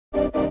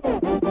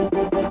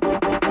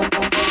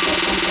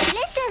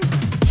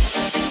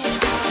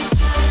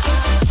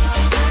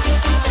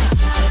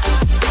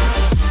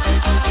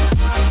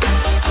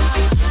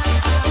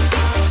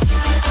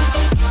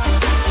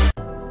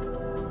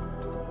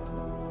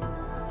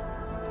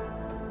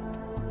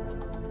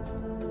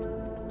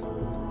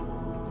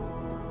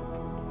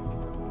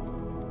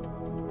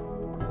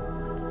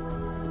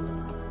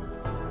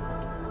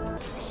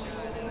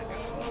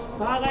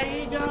Fala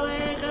aí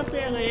galera,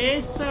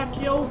 beleza?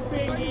 Aqui é o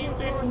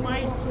Felipe com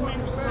mais um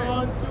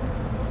episódio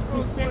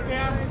de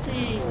GTA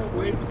V,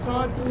 o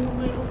episódio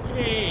número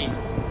 3.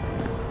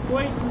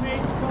 2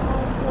 meses que eu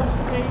não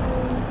postei o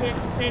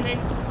terceiro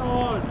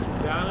episódio,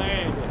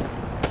 galera.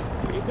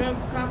 E deve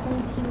ficar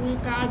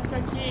continuidades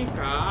aqui,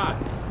 cara.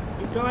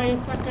 Então eu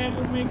só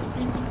quero meio que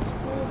pedir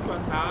desculpa,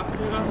 tá?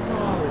 Pela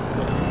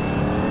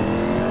falta.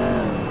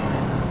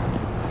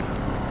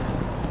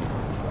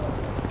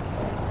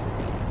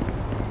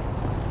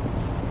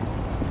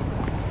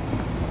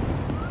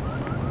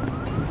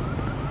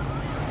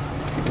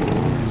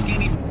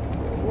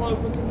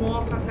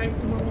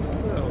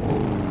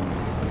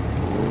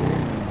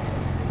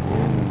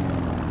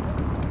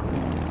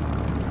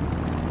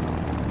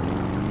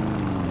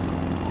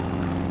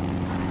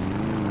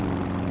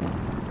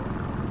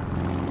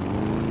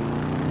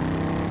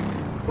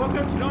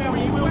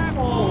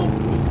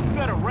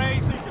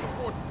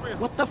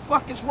 What the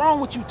fuck is wrong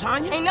with you,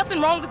 Tanya? Ain't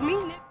nothing wrong with me,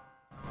 nigga.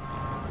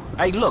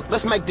 Hey, look,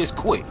 let's make this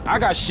quick. I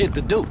got shit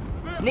to do.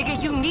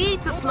 Nigga, you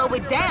need to slow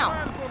it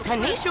down.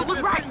 Tanisha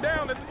was right.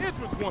 Down at the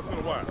entrance once in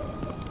a while.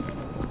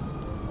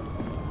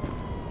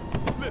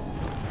 Listen,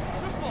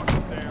 just mark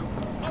it down.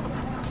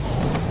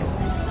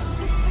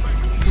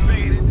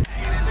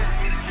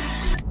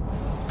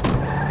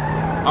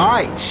 All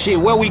right, shit,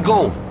 where we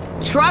going?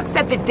 Trucks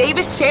at the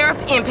Davis Sheriff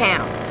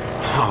Impound.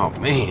 Oh,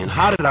 man,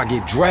 how did I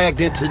get dragged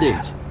into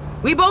this?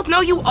 We both know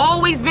you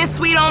always been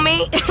sweet on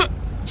me.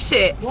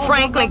 Shit,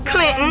 Franklin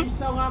Clinton.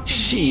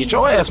 Shit,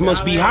 your ass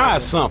must be high or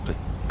something.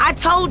 I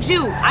told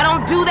you, I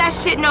don't do that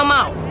shit no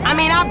more. I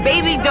mean, I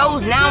baby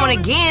doze now and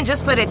again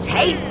just for the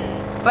taste.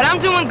 But I'm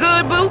doing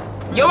good, boo.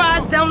 Your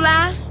eyes don't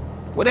lie.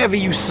 Whatever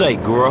you say,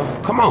 girl.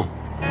 Come on.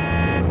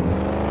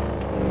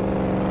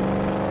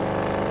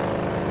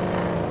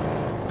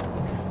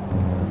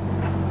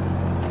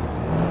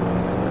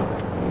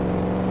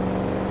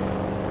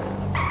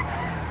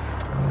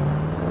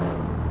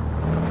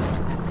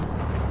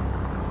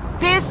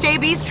 There's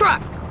JB's truck.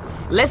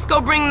 Let's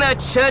go bring the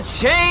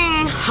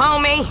cha-ching,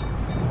 homie.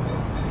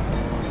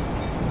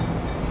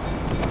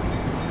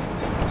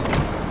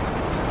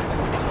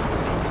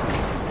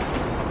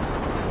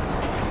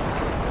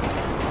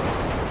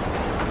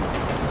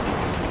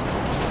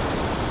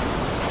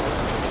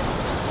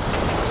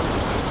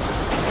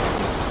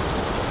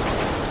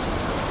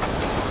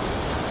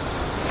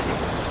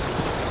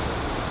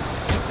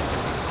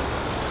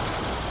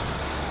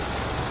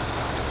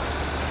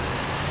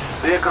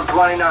 Vehicle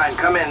 29,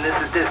 come in. This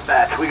is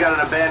dispatch. We got an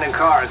abandoned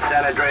car at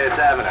San Andreas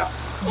Avenue.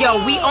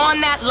 Yo, we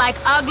on that like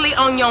ugly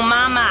on your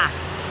mama.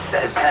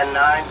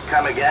 10-9,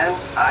 come again?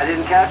 I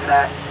didn't catch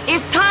that.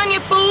 It's Tanya,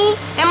 fool,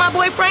 and my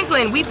boy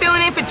Franklin. We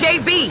filling in for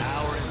JB.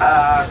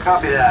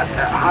 Copy that.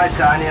 Hi,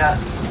 Tanya.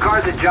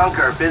 Car's a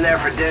junker. Been there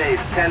for days.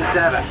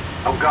 10-7.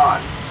 I'm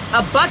gone.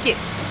 A bucket.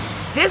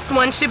 This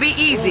one should be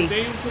easy.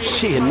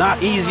 Shit,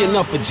 not easy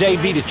enough for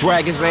JB to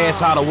drag his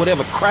ass out of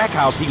whatever crack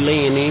house he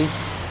laying in.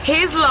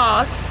 His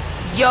loss,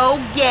 your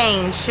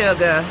gain,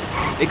 sugar.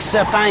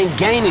 Except I ain't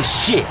gaining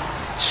shit,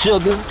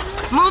 sugar.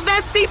 Move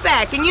that seat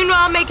back, and you know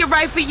I'll make it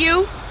right for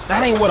you.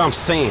 That ain't what I'm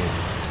saying.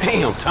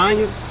 Damn,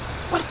 Tanya.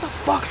 What the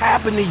fuck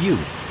happened to you?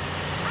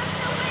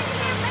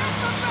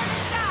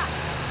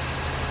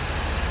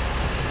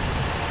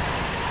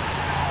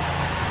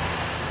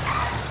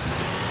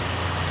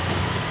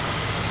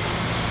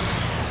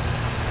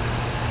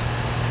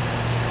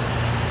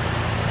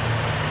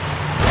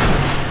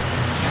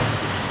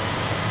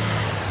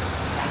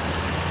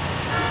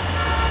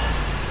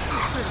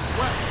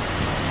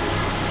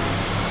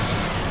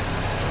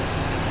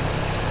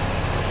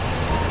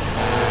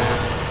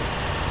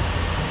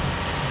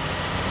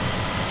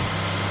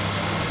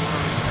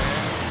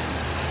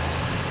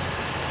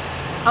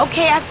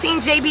 Okay, I've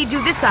seen JB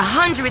do this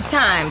 100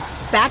 times.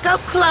 Back up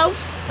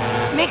close.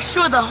 Make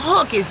sure the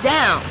hook is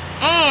down.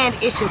 And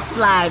it should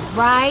slide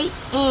right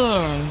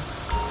in.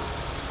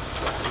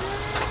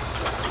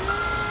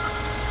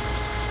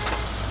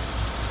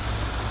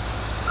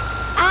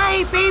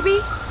 Aight, baby.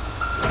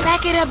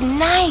 Back it up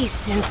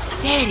nice and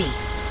steady.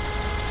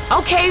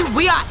 Okay,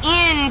 we are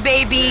in,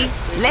 baby.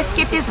 Let's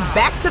get this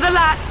back to the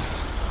lot.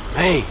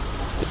 Hey.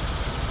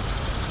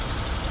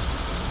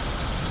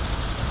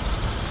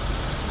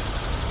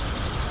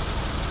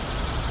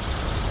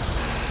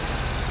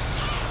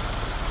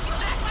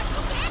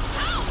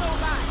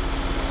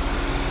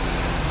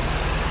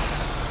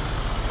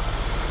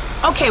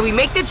 Okay, we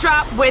make the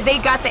drop where they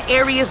got the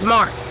areas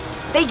marked.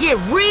 They get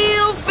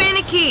real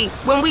finicky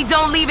when we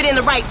don't leave it in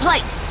the right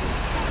place.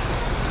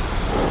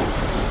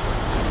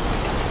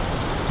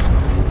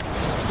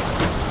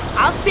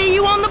 I'll see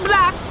you on the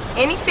block.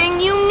 Anything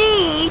you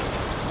need,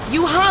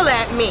 you holler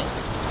at me.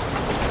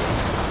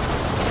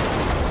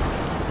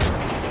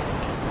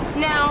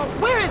 Now,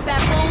 where is that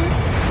fool?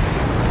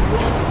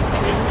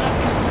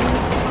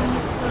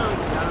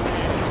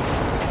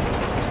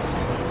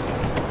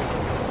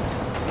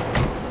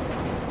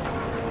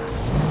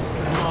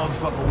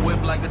 Motherfucker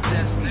whip like a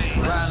Tesla,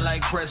 ride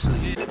like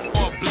Presley.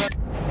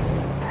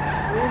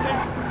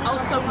 Oh,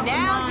 so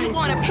now you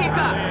want to pick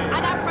up. I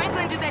got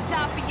Franklin do that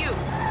job for you.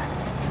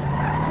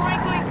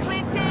 Franklin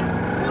Clinton?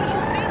 Who do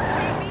you think,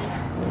 JB?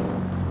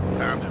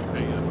 Time to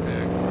pay your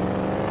tax.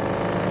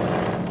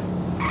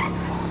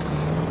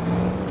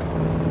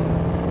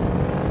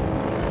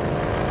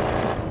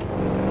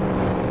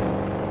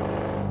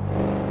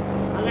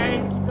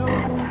 Aliás, então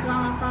eu vou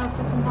usar a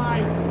casa do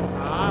Mais.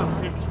 Ah,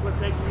 a gente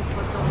consegue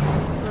fazer uma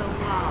função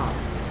lá.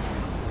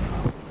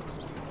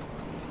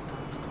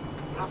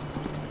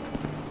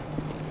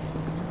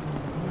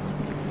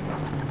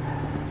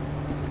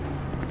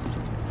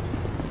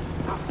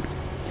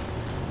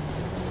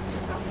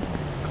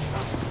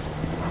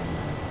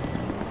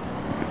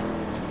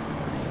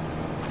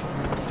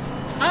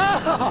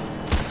 Oh,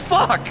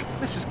 fuck!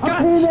 This has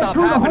got to stop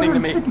happening to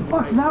me.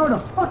 $150 an hour to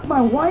fuck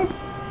my wife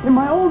in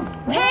my own...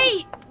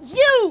 Hey,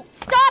 you!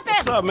 Stop it!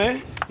 What's up,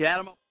 man? Get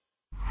him.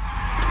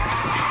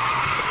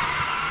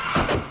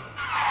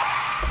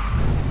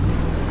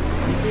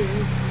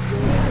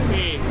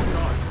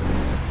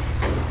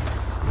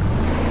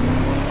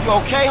 You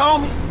okay,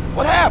 homie?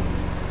 What happened?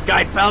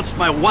 Guy bounced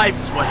my wife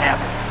is what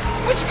happened.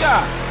 Which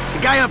guy?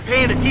 The guy I'm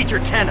paying to teach her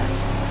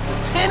tennis.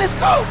 Tennis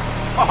coach?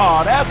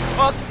 Oh, that's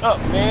fucked up,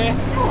 man.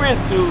 You rich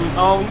dudes,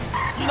 homie.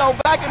 You know,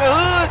 back in the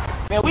hood,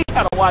 man, we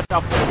gotta watch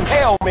out for them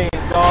hell man,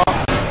 dog.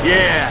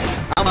 Yeah,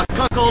 I'm a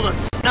cuckold, a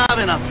snob,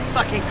 and a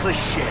fucking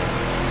cliche.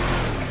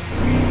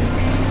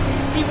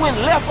 He went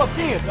left up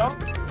there,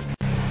 dog.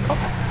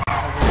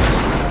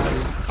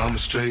 I'm a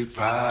straight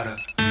rider.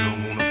 You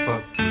don't wanna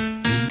fuck with me.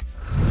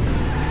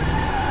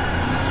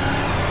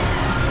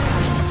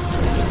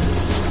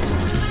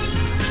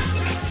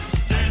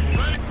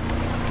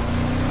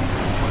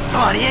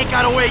 Come on, he ain't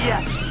got away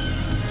yet.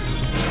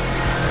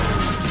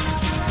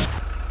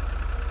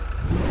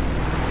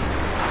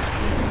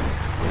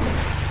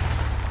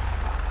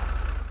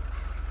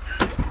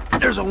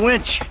 There's a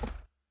winch.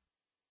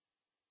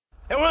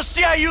 And we'll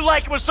see how you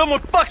like it when someone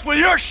fucks with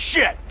your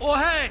shit. Well,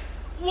 hey,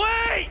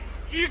 wait!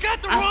 You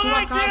got the A wrong Sua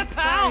idea,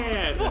 pal! Casa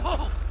Ja.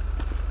 Whoa!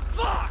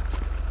 Fuck!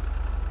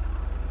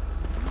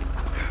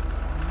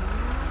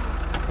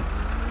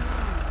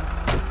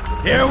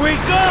 Here we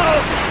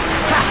go!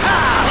 Ha-ha!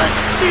 Let's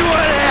see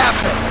what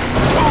happens!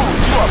 Dude,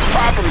 you are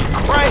probably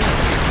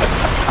crazy.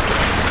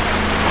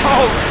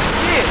 Oh,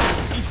 shit.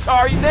 He's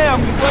sorry now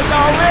if he wasn't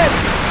already.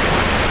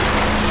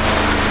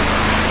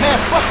 Man,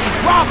 fucking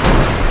drop him.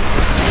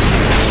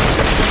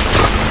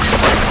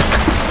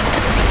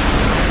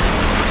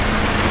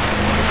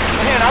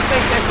 Man, I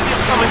think that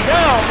shit's coming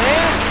down,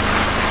 man.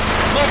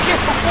 Man, get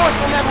some force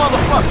on that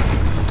motherfucker.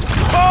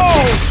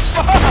 Oh,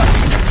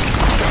 fuck.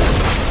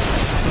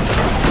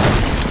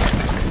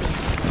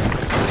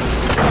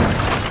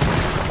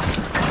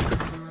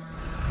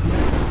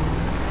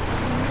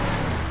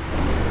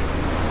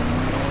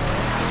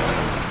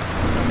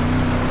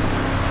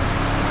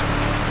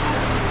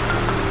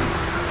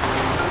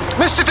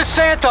 Mr.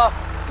 DeSanta,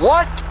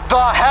 what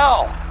the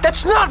hell?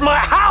 That's not my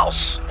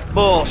house!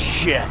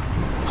 Bullshit.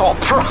 Oh,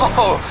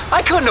 bro,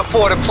 I couldn't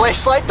afford a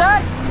place like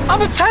that.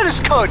 I'm a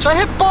tennis coach. I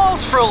hit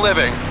balls for a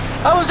living.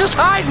 I was just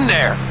hiding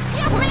there.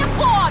 Give me a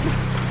phone!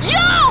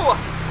 You!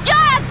 You're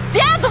a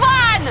dead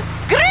one!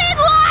 Green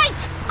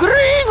light!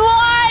 Green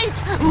light!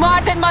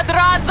 Martin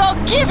Madrazo,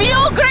 give you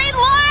green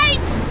light!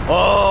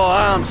 Oh,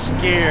 I'm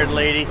scared,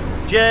 lady.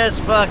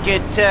 Just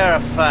fucking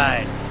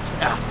terrified.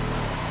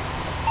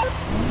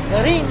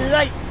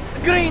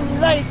 Green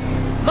light,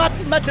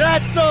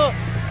 Madrazo.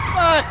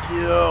 Fuck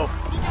you.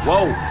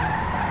 Whoa.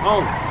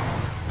 Oh.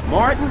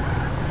 Martin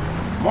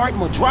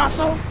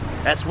Madrazo?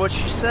 That's what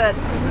she said.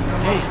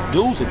 Hey,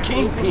 dude's a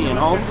kingpin,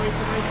 homie.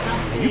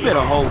 And you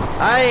better hold.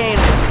 I ain't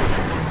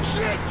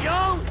shit,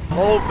 yo.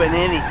 Hoping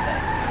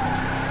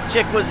anything.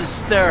 Chick was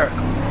hysterical.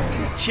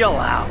 Chill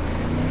out.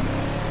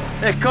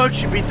 That coach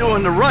should be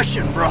doing the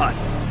Russian broad.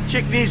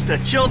 Chick needs to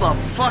chill the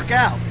fuck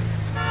out.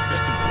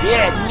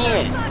 Dead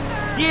men.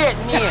 Shit,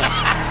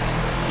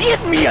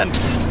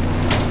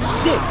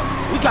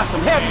 we got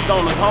some heavies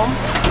on us, homie.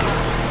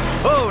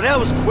 Oh, that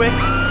was quick.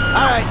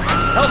 All right,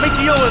 help me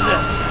deal with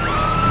this.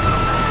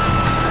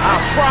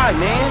 I'll try,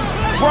 man.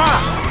 Try.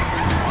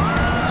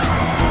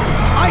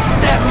 Ice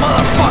that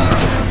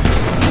motherfucker.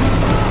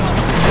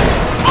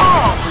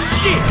 Oh,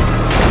 shit.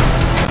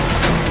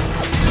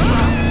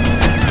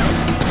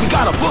 We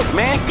got a book,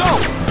 man. Go.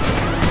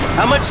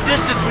 How much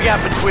distance we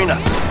got between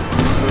us?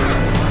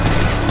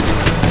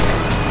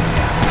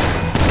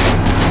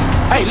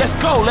 Hey, let's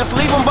go. Let's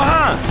leave them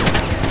behind.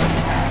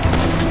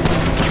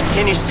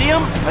 Can you see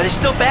them? Are they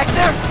still back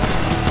there?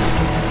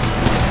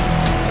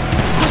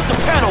 Push the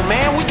pedal,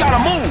 man. We gotta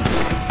move.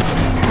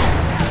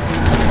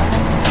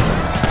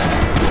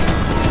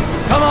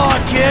 Come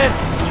on, kid.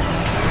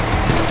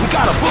 We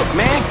got a book,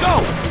 man. Go.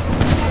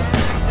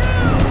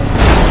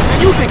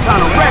 Man, you've been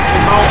kind of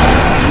reckless, homie.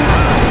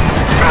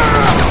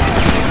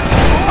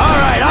 All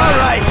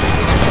right.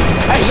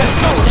 Hey, let's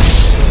go.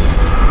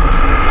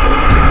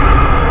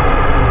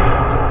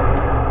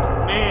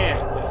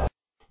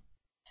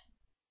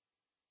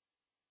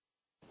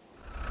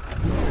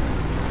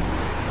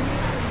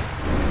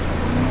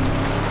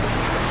 Merda.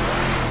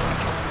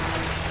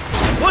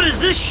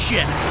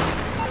 shit.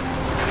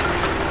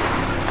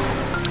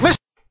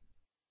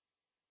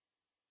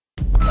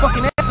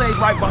 Fucking essays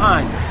right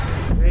behind you.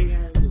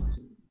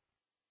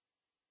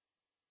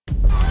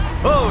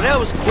 Oh, that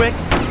was quick.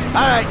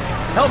 All right,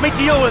 help me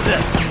deal with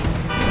this.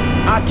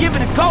 I'll give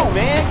it a go,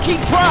 man.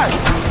 Keep trying.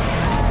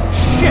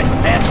 Shit,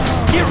 man.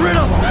 Get rid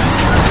of them.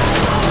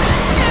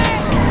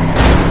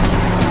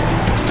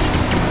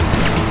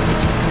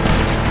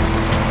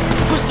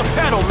 Push the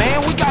pedal,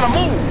 man. We gotta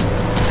move.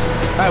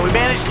 All right, we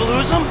managed to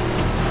lose them?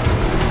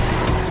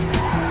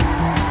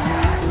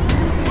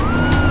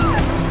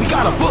 We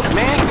got a book,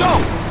 man. Go.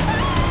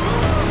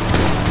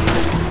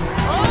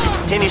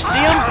 Can you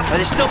see them? Are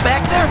they still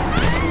back there?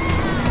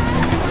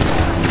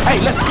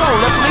 Hey, let's go.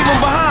 Let's leave them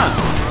behind.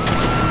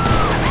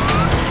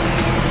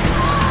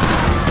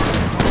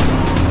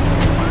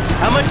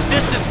 How much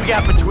distance we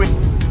got between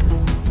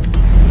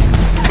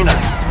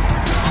us?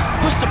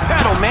 Push the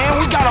pedal, man.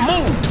 We gotta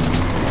move.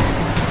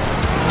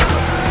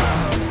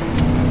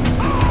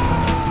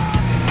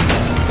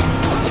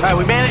 All right,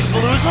 we managed to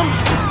lose them?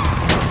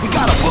 We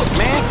got a book,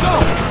 man. Go.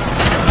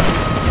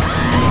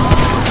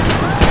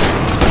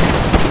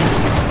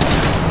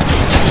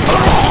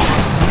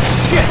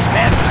 Shit,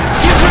 man.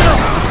 Get rid of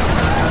them.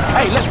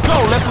 Hey, let's go.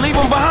 Let's leave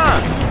them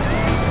behind.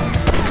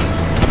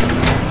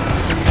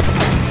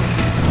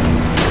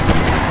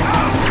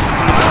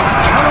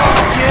 Come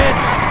on, kid.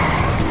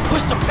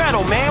 Push the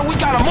pedal, man. We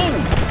gotta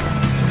move.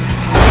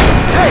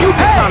 Hey, you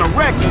been kind of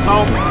reckless,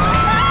 homie.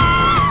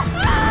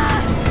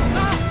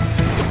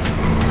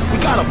 We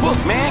got a book,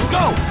 man.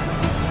 Go.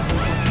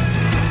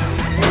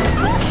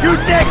 Shoot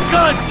that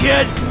gun,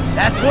 kid.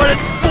 That's what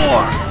it's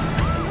for.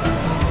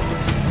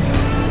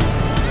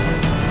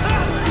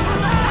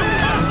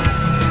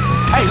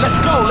 Hey, let's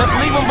go. Let's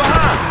leave them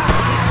behind.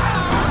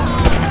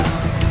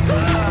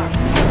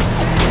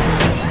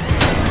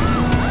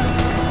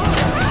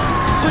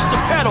 Push the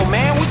pedal,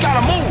 man. We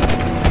gotta move.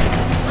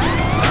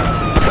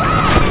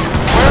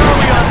 Where are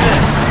we on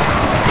this?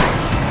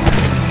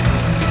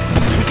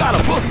 We got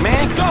a book,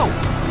 man. Go.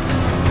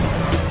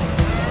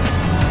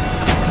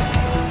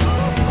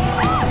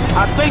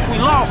 I think we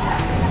lost him.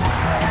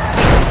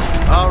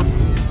 All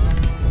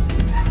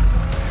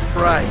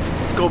right,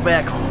 let's go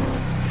back home.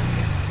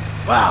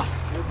 Wow.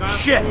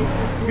 Shit,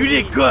 you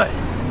did good.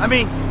 I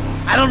mean,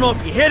 I don't know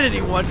if you hit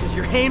anyone because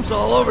your aim's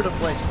all over the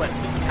place, but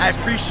I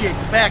appreciate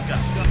the backup.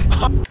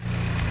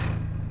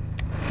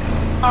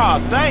 Oh,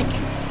 thank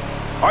you.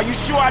 Are you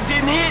sure I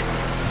didn't hit?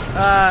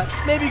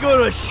 Maybe go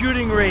to a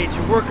shooting range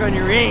and work on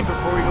your aim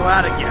before we go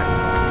out again.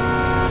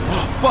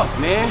 Oh, fuck,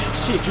 man.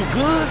 Shit, you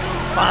good?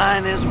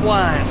 Fine as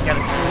wine. Got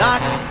a few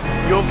knocks.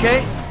 You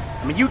okay?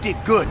 I mean, you did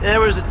good. There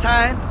was a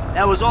time,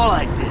 that was all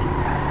I did.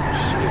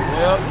 Shit,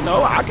 well, you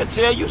know, I could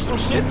tell you some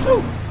shit,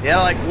 too.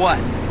 Yeah, like what?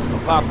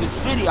 About this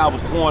city I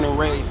was born and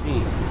raised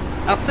in.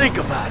 Now think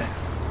about it.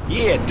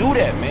 Yeah, do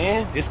that,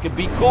 man. This could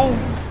be cool.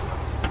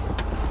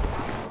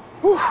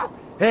 Whew.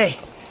 Hey,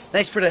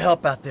 thanks for the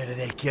help out there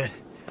today, kid.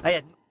 I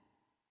had...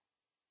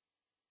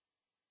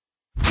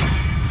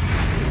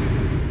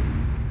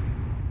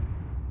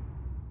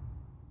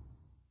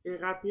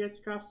 Terapia de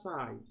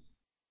Sociais.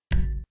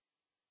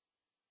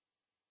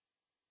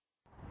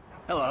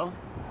 Hello.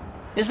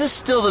 Is this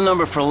still the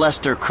number for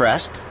Lester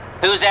Crest?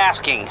 Who's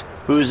asking?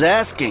 Who's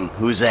asking?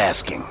 Who's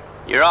asking?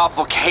 You're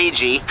awful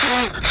cagey.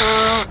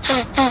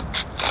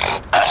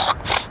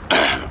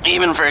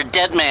 Even for a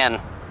dead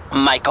man,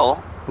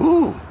 Michael.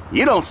 Ooh,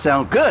 you don't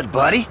sound good,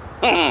 buddy.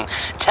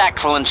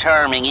 Tactful and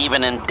charming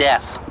even in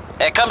death.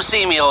 Hey, come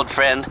see me, old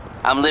friend.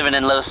 I'm living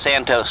in Los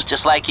Santos,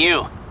 just like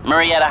you.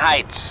 Murrieta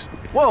Heights.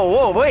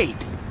 Whoa, wait.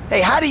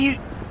 Hey, how do you...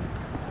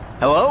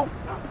 Hello?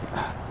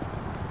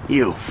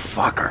 You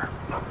fucker.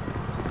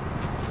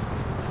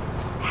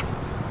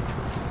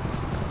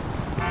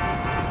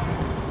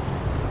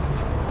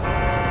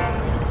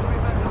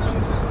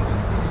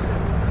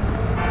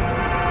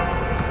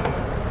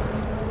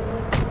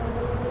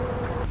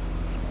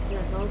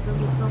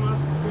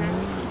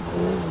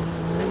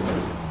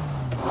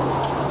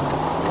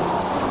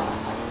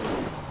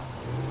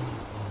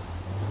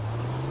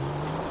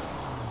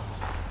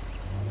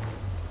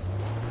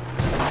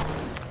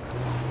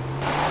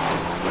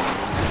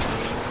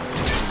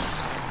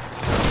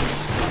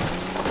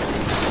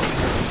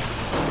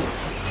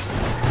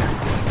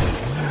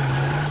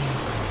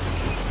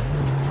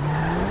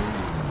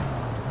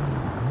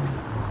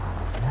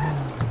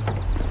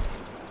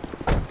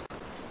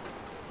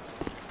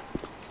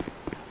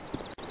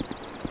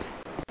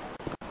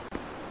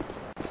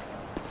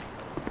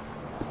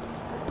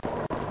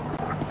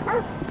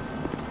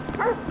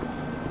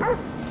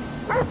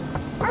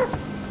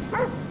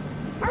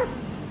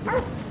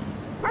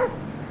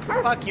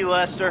 Fuck you,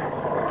 Lester.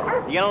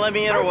 You gonna let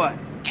me in or what?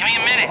 Give me a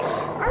minute.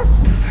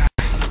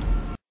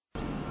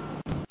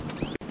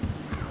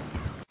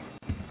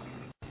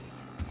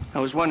 I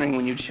was wondering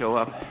when you'd show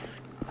up.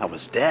 I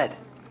was dead.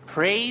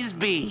 Praise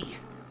be.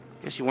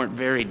 Guess you weren't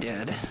very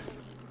dead.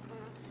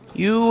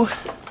 You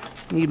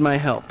need my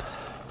help.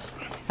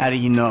 How do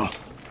you know?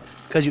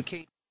 'Cause you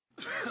came...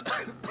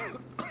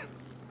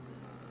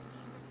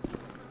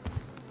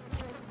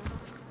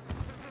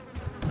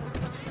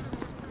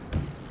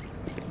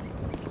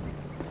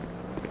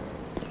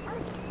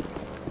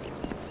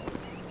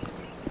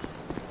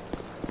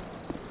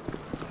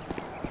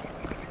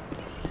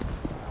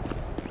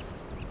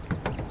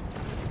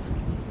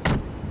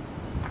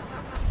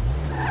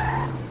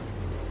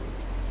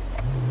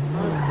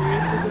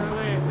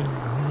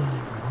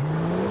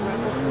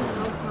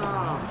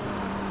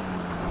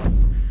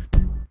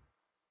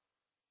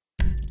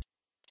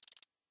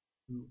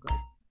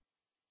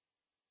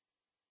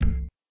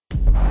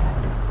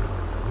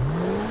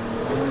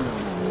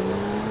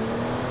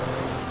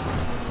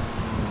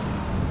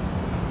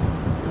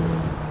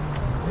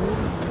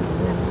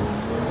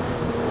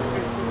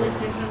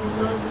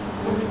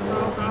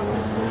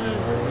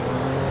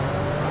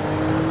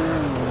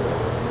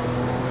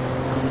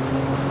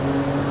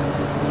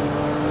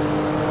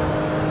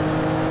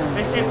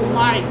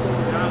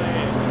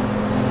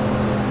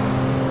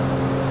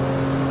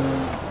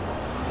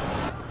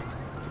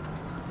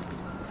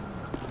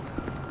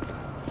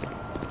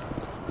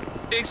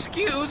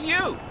 Excuse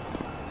you.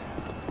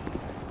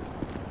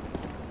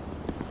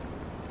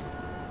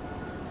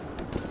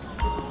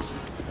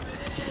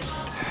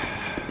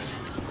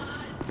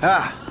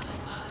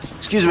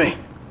 Excuse me.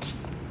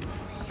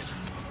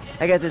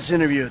 I got this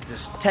interview at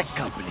this tech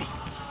company.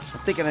 I'm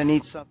thinking I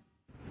need some.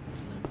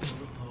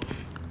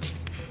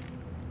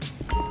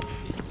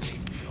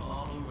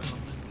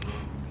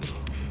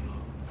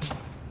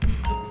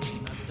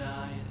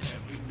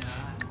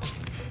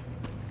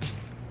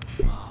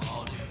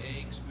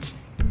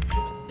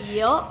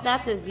 Yup,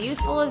 that's as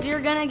useful as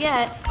you're gonna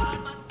get.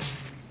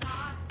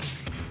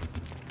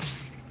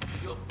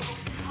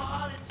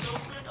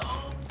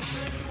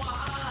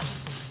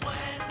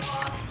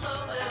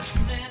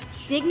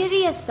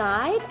 Dignity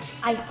aside,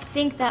 I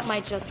think that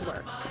might just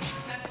work.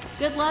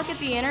 Good luck at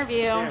the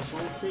interview.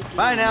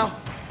 Bye now.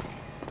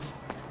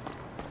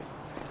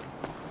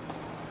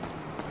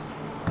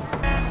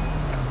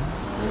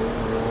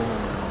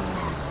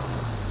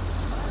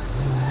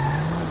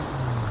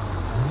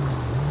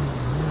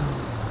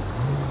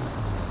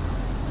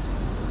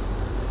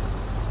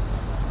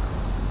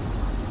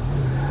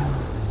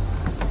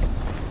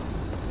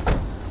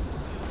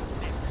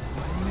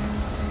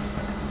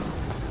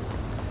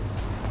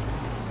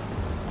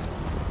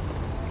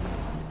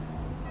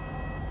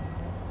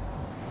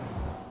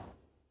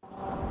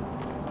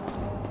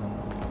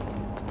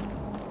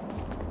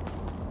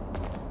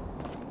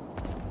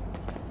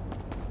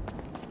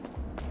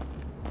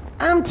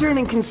 I'm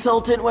turning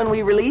consultant when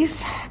we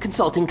release.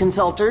 Consulting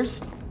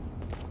consulters.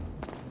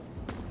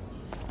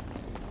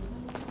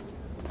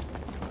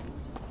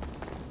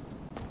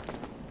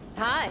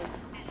 Hi.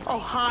 Oh,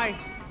 hi.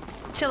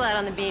 Chill out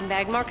on the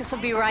beanbag. Marcus will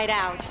be right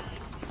out.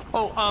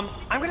 Oh,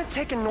 I'm gonna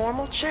take a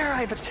normal chair. I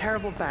have a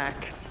terrible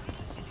back.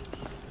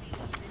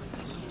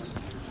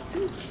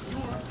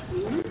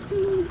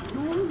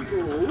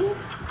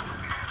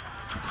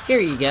 Here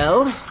you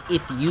go.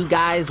 If you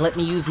guys let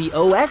me use the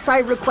OS I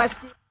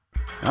requested.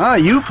 Ah,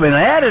 you've been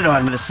added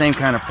on to the same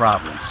kind of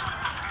problems.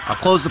 I'll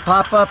close the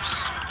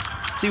pop-ups,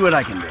 see what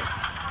I can do.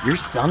 Your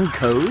son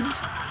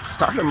codes?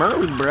 Start him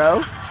early,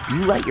 bro.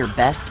 You write your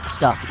best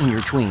stuff in your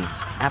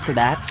tweens. After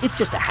that, it's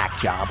just a hack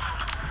job.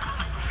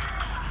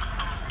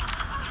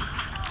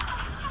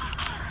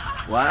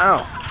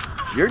 Wow.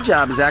 Your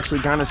job is actually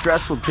kind of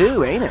stressful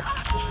too, ain't it?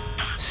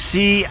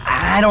 See,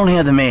 I don't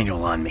have the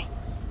manual on me.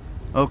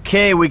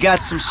 Okay, we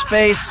got some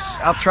space.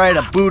 I'll try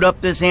to boot up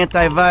this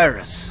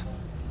antivirus.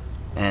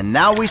 And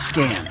now we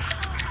scan.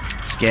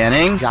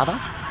 Scanning.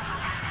 Java?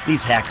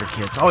 These hacker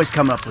kids always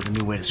come up with a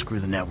new way to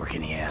screw the network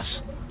in the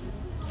ass.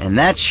 And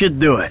that should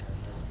do it.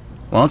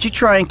 Why don't you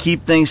try and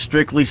keep things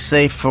strictly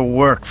safe for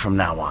work from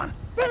now on?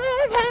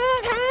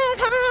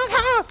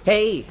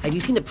 Hey, have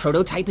you seen the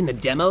prototype in the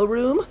demo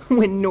room?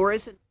 When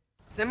Norris and...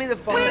 Send me the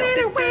file.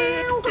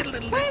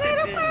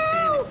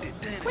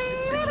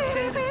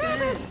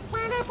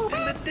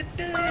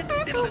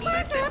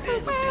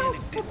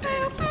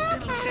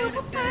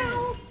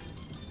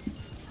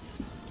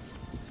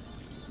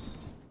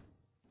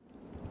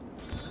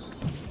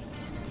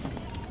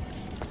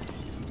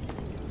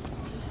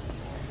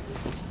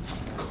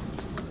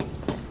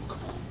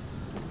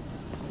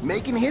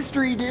 Making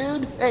history,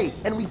 dude. Hey,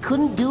 and we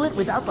couldn't do it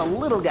without the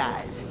little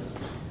guys.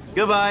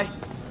 Goodbye.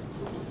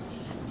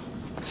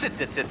 Sit.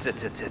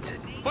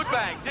 Foot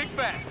bag, dig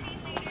fast.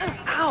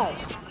 Ow!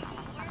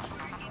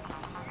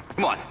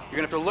 Come on, you're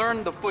gonna have to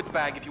learn the foot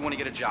bag if you want to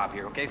get a job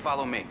here, okay?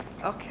 Follow me.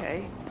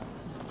 Okay.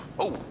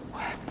 Oh.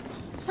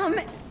 Some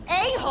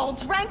a-hole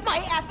drank my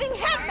effing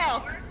hemp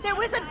milk. There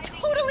was a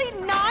totally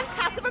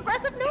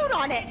non-passive-aggressive note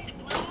on it.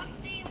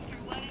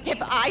 If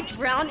I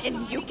drown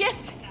in mucus,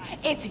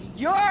 it's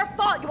your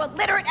fault, you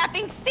illiterate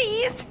effing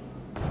C's!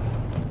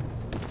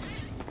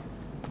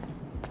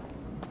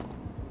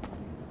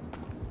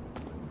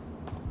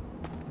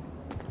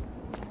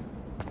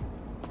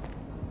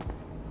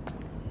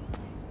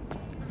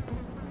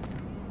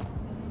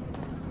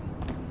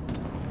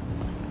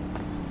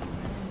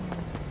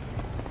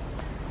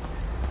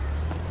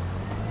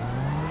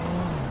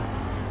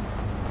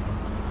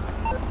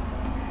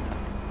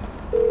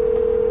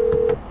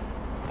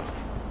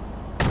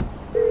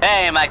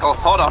 Hey, Michael,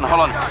 hold on.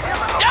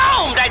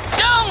 Domed! I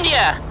domed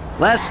ya!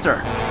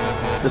 Lester,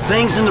 the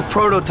thing's in the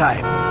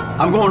prototype.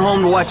 I'm going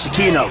home to watch the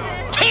keynote.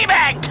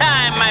 Teabag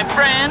time, my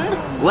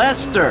friend!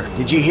 Lester,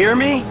 did you hear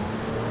me?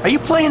 Are you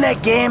playing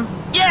that game?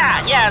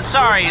 Yeah,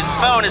 sorry,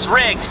 the phone is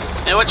rigged.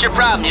 Hey, what's your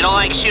problem? You don't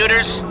like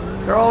shooters?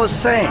 They're all the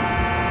same.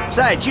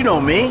 Besides, you know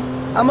me.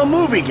 I'm a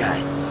movie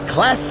guy.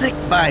 Classic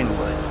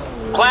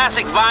Vinewood.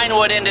 Classic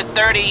Vinewood ended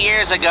 30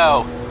 years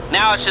ago.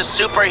 Now it's just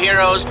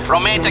superheroes,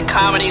 romantic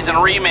comedies,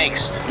 and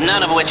remakes,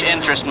 none of which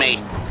interest me.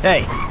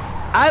 Hey,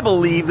 I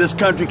believe this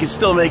country can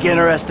still make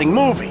interesting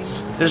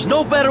movies. There's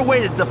no better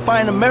way to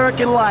define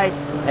American life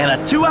than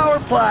a 2-hour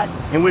plot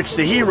in which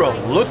the hero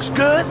looks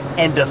good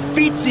and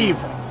defeats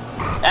evil.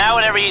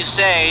 Whatever you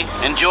say.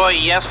 Enjoy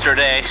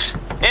yesterday.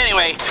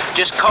 Anyway,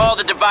 just call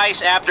the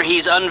device after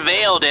he's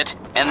unveiled it,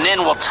 and then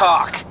we'll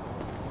talk.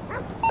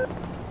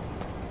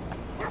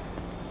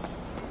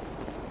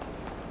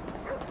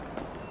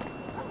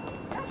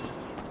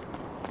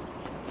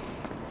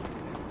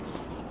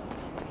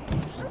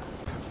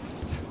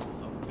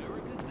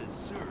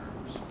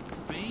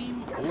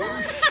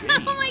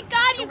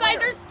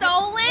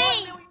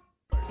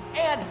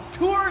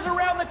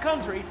 the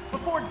country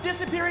before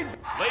disappearing.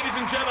 Ladies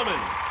and gentlemen,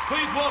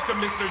 please welcome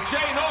Mr.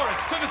 Jay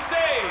Norris to the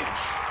stage.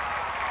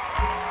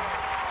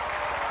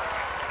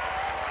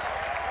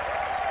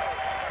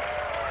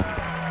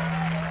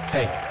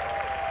 Hey.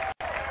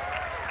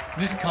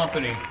 This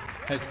company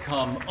has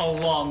come a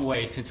long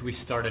way since we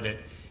started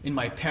it in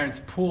my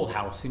parents' pool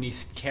house in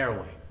East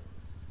Caraway.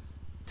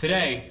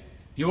 Today,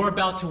 you're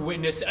about to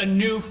witness a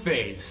new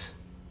phase.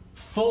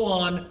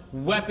 Full-on,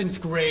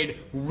 weapons-grade,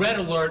 red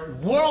alert,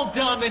 world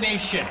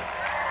domination!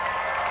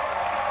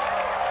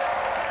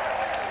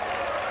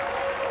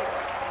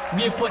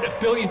 We have put 1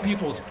 billion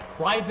people's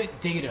private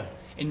data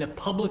in the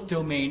public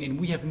domain, and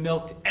we have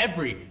milked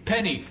every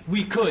penny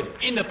we could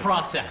in the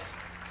process.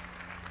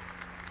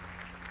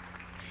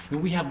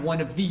 And we have one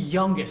of the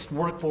youngest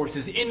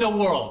workforces in the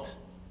world.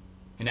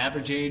 An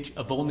average age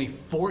of only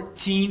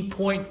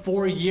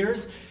 14.4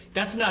 years?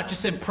 That's not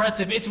just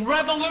impressive, it's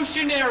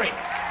revolutionary!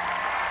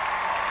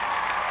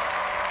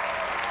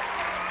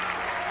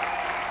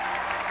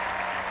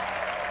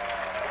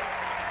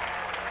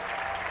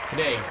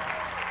 Today,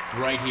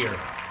 right here,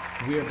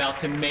 we're about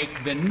to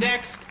make the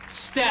next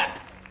step.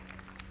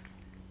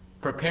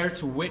 Prepare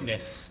to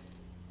witness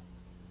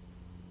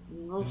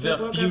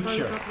the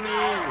future.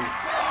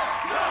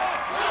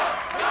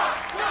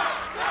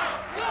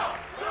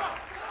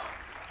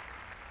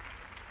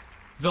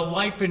 The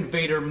Life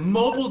Invader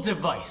mobile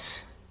device.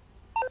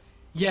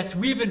 Yes,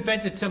 we've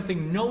invented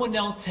something no one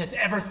else has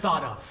ever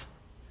thought of.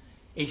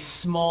 A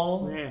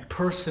small,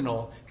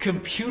 personal,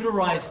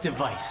 computerized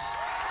device.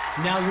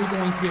 Now you're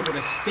going to be able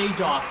to stay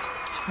docked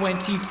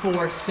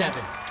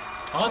 24/7.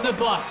 On the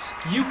bus,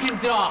 you can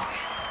dock.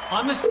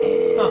 On the...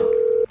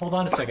 Oh, hold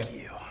on a second.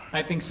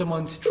 I think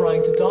someone's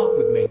trying to dock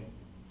with me.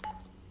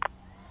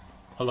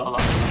 Hello?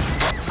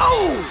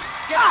 Oh!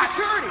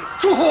 Security!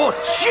 Oh,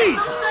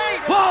 Jesus!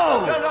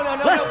 Whoa!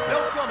 No, Let's...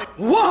 don't kill me.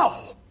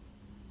 Whoa!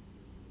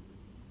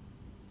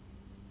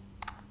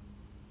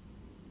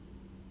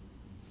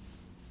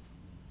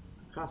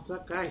 Caça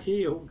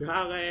caiu,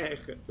 galera.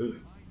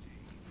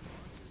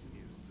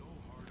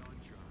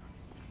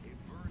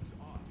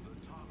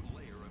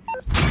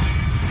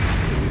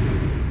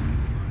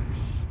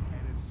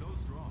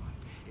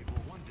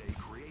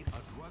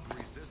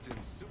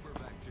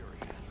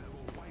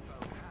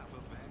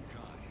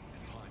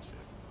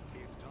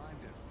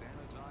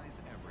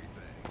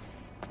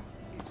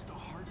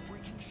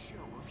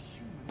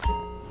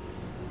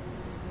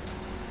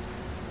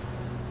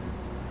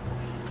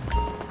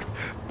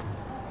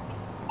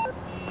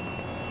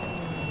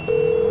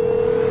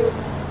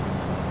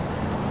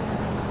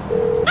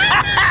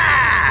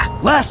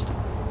 Lester,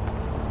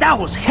 that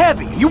was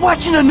heavy. Are you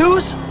watching the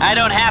news? I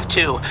don't have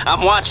to.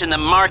 I'm watching the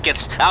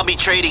markets. I'll be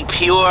trading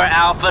pure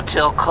alpha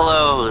till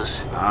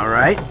close. All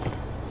right.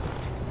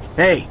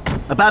 Hey,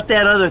 about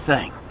that other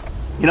thing.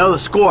 You know, the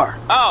score.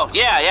 Oh,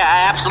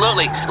 yeah,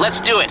 absolutely.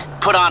 Let's do it.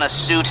 Put on a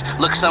suit,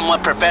 look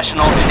somewhat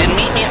professional, and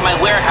meet me at my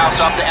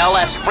warehouse off the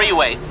LS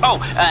freeway. Oh,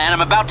 and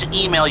I'm about to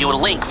email you a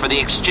link for the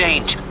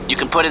exchange. You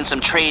can put in some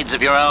trades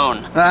of your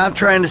own. I'm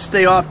trying to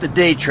stay off the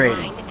day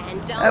trading.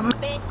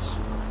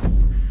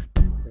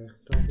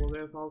 Só vou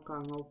levar o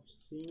carro na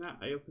oficina,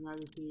 aí eu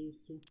finalizo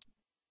isso,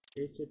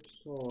 esse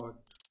episódio.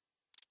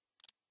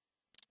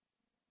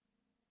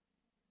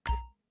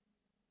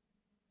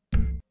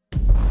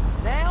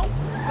 Now, you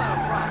got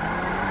a problem.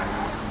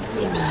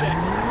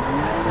 Dipshit.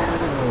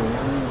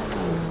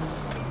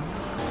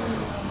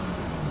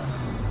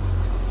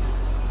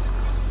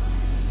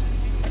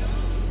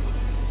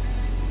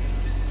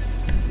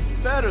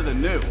 Better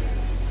than new.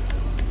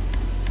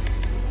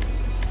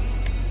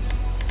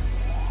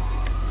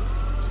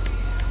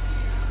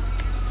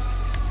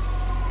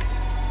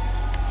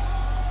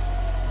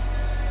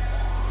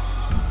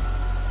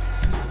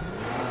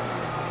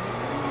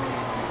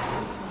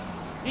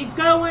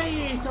 Então é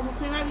isso, eu vou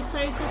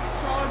finalizar esse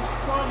episódio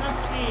por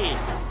aqui.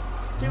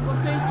 Se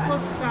vocês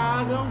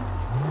gostaram,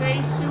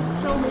 deixe o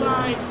seu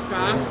like,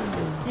 tá?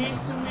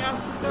 Isso me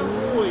ajuda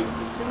muito.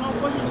 Se não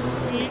for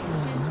inscrito,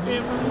 se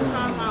inscreva no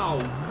canal.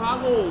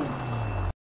 Falou!